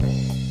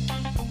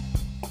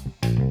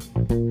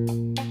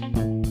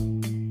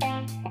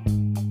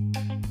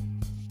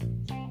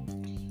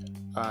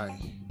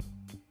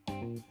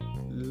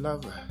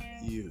love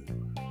you.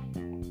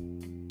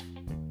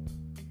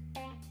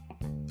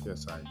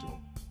 Yes, I do.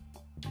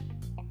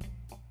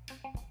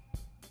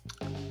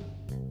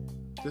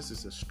 This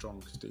is a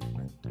strong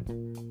statement.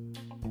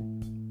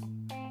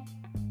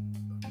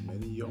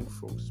 Many young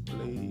folks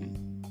play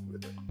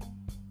with it.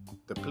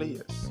 The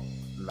players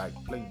like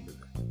playing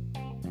with it.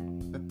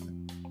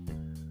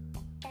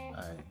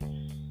 I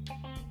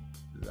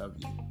love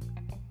you.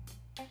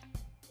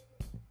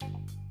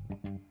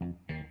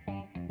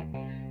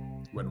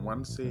 When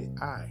one say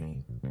I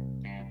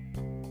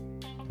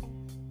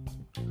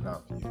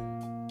love you,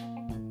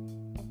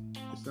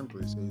 it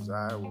simply says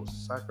I will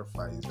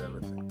sacrifice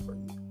everything for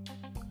you.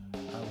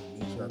 I will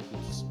make sure I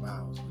put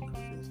smiles on your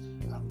face.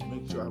 I will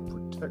make sure I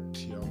protect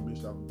you. I will make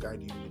sure I will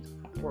guide you with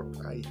what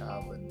I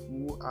have and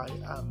who I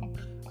am.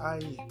 I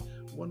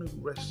want to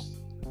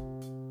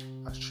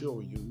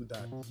assure you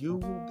that you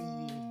will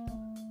be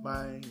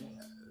my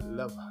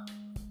lover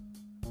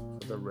for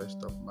the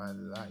rest of my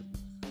life.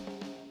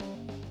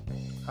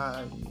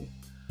 I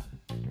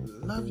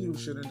love you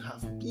shouldn't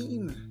have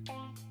been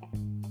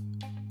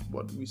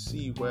what we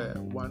see where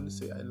one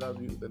say I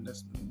love you, the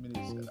next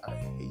minute said I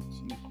hate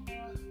you.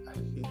 I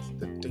hate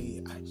the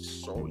day I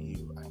saw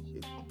you. I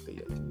hate the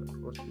day I came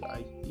across you.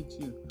 I hate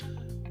you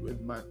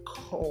with my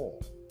core,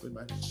 with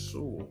my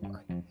soul.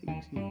 I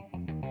hate you.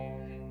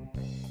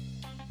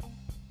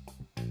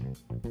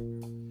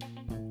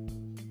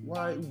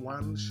 Why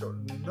one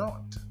should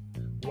not,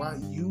 why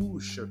you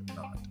should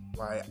not,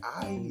 why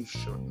I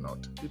should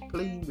not be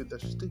playing with the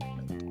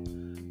statement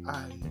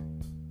I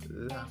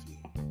love you.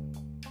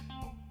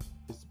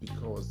 It's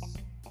because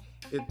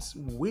it's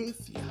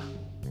weightier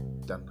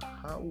than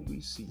how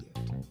we see it.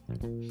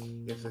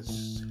 It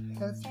is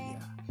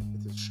heavier,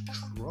 it is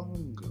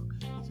stronger,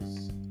 it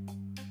is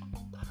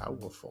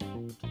powerful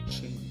to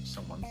change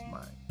someone's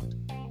mind.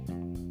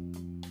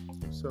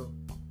 So,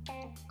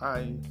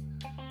 I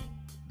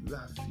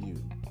love you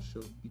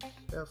should be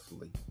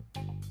carefully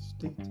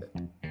stated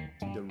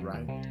to the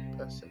right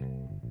person.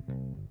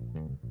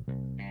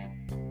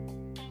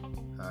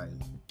 I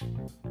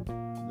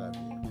love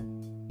you.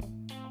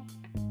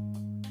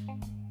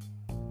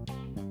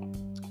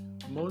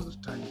 Most of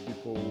the time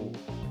people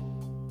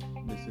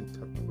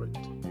misinterpret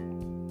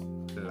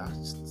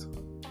lust,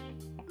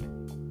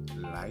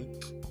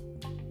 like,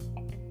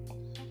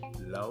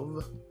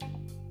 love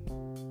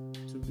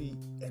to be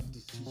a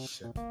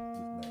decision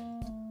you've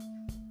made.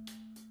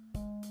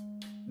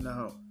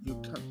 Now, you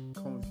can't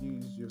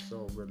confuse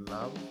yourself with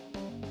love,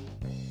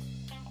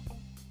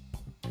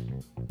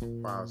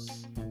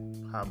 whilst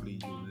probably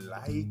you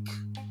like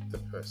the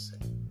person.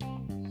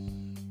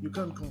 You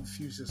can't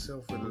confuse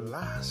yourself with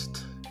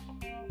lust,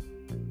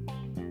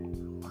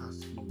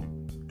 whilst you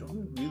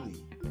don't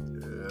really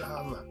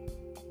love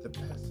the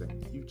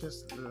person. You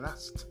just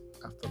lust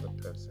after the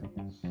person.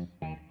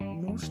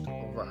 Most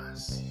of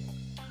us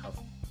have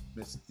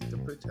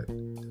misinterpreted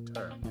the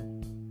term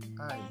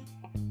I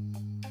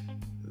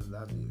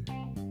love you,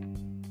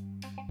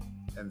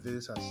 and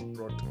this has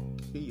brought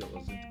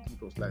chaos into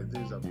people's lives.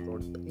 This has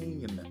brought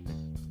pain into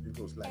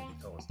people's lives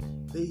because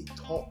they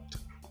thought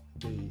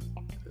they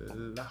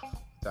loved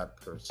that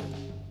person.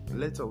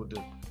 Little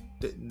did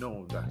they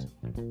know that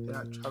they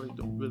actually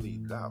don't really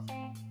love.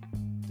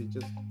 They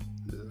just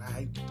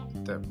liked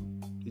them.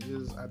 They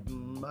just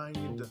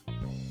admired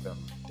them.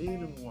 They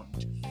didn't want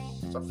to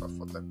suffer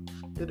for them.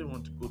 They didn't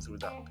want to go through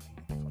that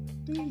pain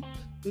for them.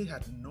 They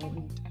had no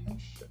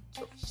intentions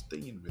of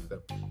staying with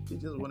them. They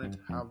just wanted to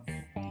have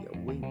their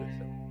way with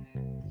them.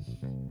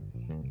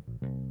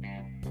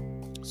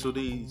 So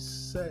they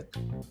said,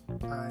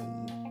 I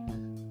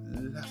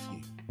love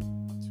you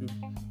to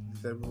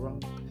the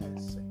wrong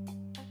person.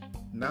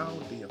 Now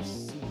they have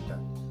seen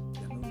that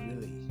they're not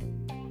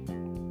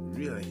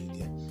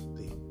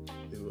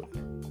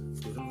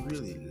they don't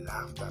really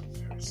love that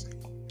person.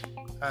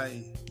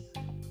 I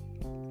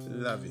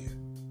love you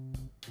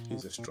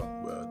is a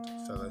strong word,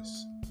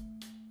 fellas.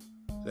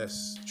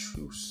 Let's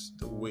choose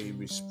the way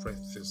we spread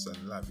this and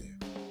love you.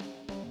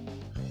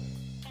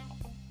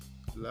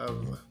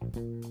 Love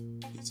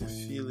is a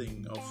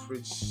feeling of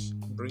which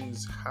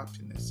brings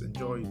happiness and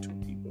joy to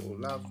people.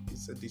 Love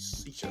is a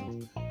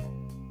decision.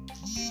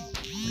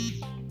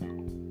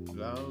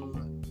 Love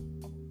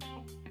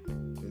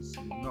is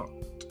not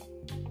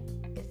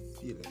a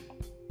feeling.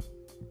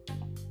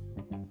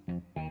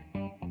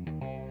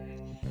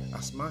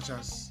 As much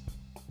as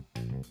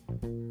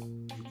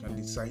you can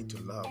decide to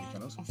love, you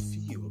can also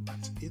feel,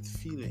 but its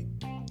feeling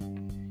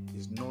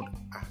is not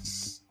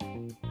as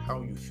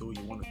how you feel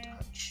you want to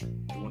touch,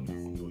 you want to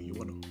feel, you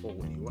want to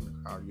hold, you want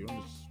to hug, you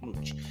want to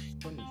smooch, you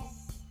want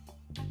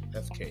to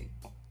FK.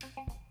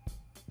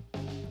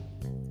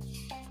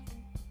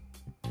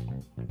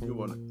 You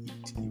want to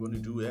eat, you want to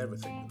do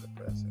everything with the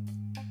person,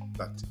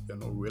 but you're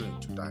not willing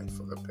to die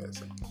for the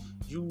person.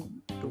 You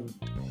don't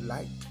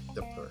like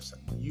the person.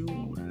 You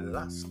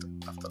lust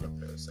after the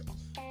person.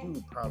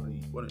 You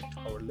probably want to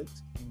tolerate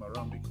him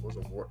around because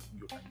of what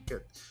you can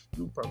get.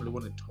 You probably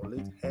want to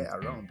tolerate her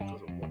around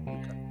because of what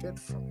you can get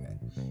from her.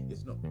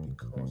 It's not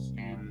because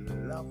you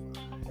love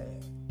her.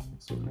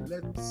 So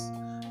let's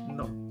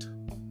not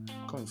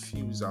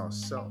confuse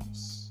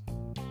ourselves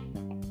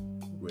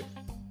with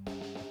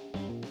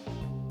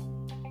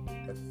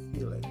a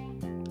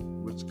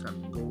feeling which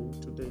can go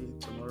today,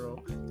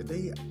 tomorrow, the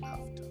day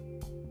after.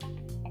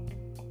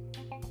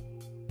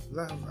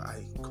 Love,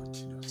 I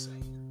continue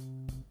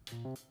saying,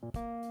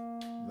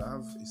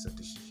 love is a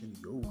decision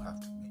you have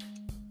to make.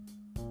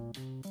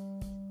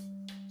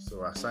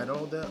 So aside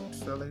all the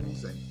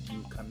feelings, and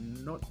you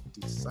cannot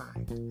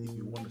decide if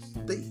you want to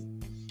stay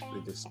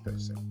with this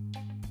person,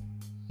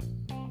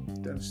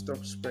 then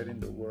stop spreading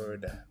the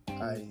word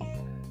I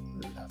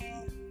love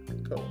you,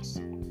 because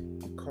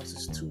it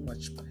causes too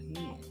much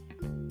pain.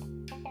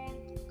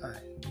 I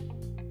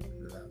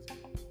love you.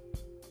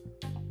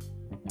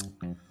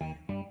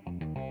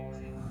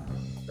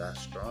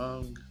 That's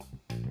strong.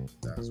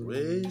 That's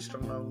way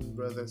strong,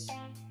 brothers.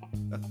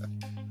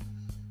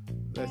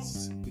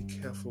 Let's be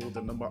careful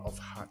the number of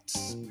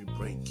hearts we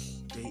break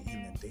day in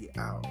and day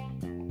out,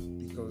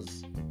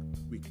 because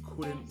we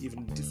couldn't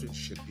even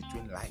differentiate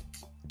between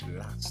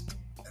lust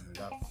and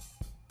love.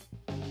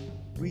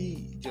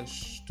 We just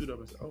stood up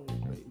and said, oh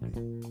baby,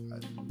 I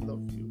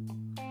love you.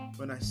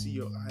 When I see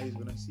your eyes,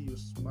 when I see your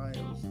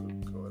smiles, oh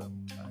God,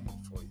 I'm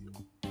dying for you.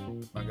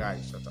 My guy,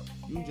 shut up.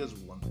 You just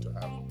want to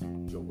have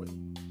your way.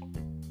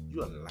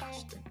 You are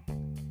lasting.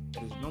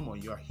 It is normal.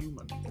 You are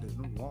human. It is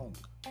not wrong.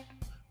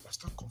 But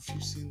stop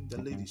confusing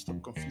the lady.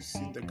 Stop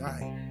confusing the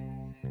guy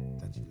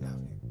that you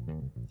love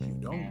him. You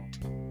don't.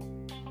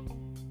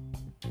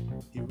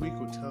 If we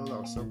could tell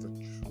ourselves the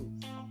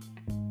truth,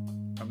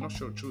 I'm not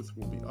sure truth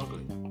will be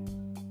ugly.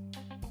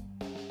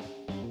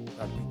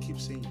 But we keep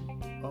saying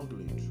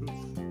ugly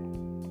truth.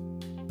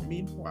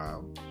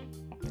 Meanwhile,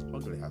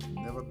 ugly has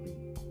never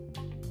been.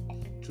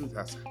 Truth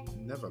has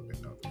never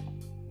been ugly.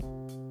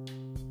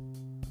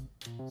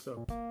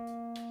 So,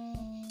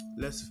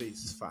 let's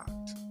face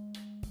fact.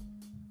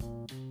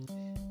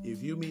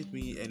 If you meet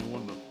me and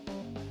want to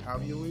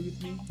have your way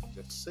with me,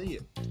 just say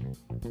it.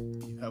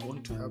 If I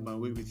want to have my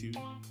way with you,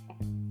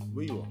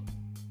 where you are.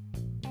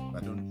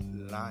 But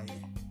don't lie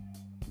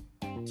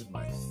to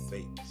my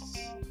face.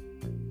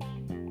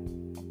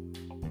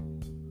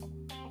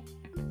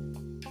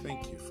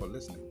 Thank you for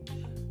listening,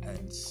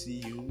 and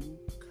see you,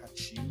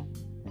 catch you,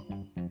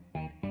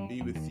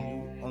 be with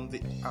you on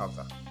the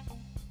other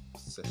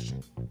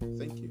session.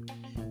 Thank you,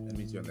 and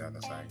meet you on the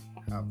other side.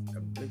 Have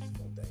a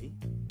blissful day.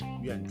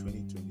 We are in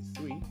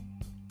 2023,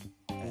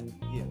 and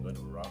we are going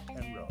to rock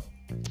and roll.